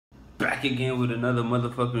back again with another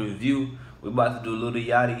motherfucking review. We're about to do Lil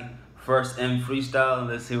Yachty first M freestyle.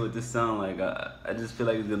 Let's hear what this sound like. I just feel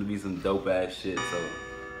like it's gonna be some dope ass shit. So.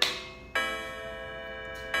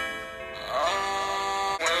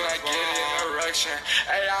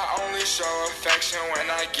 Hey, I only show affection when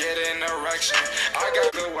I get an erection. I got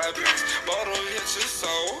the weapons, but it'll hit you so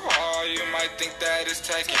hard you might think that it's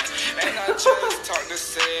taken. And I just talked to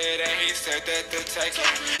Sid and he said that they're taking.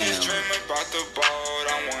 He's dreaming about the boat,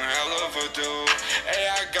 I'm one hell of a dude. Hey,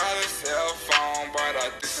 I got a cell phone, but I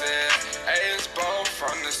said, hey, it's both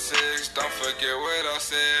from the 6, don't forget what I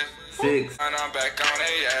said. 6. And I'm back on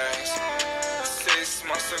their ass. 6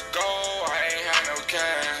 months ago, I ain't had no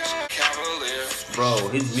cash. Cavalier. Bro,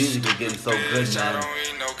 his music is getting so good, man. I don't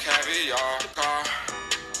eat no caviar.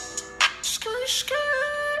 Skirt,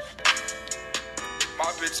 skirt. My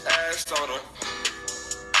bitch ass soda.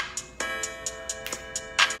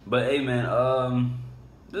 But hey, man,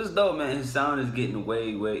 this is dope, man. His sound is getting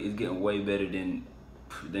way better than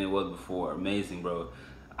it was before. Amazing, bro.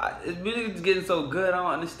 His music is getting so good. I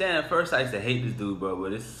don't understand. At first, I used to hate this dude, bro,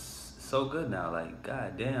 but it's so good now. Like,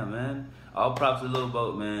 god damn, man. All props to Lil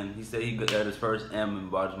Boat, man. He said he got his first M and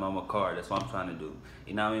bought his mama a car. That's what I'm trying to do.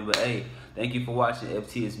 You know what I mean? But hey, thank you for watching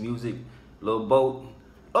FTS Music. Lil Boat.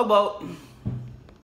 Lil Boat.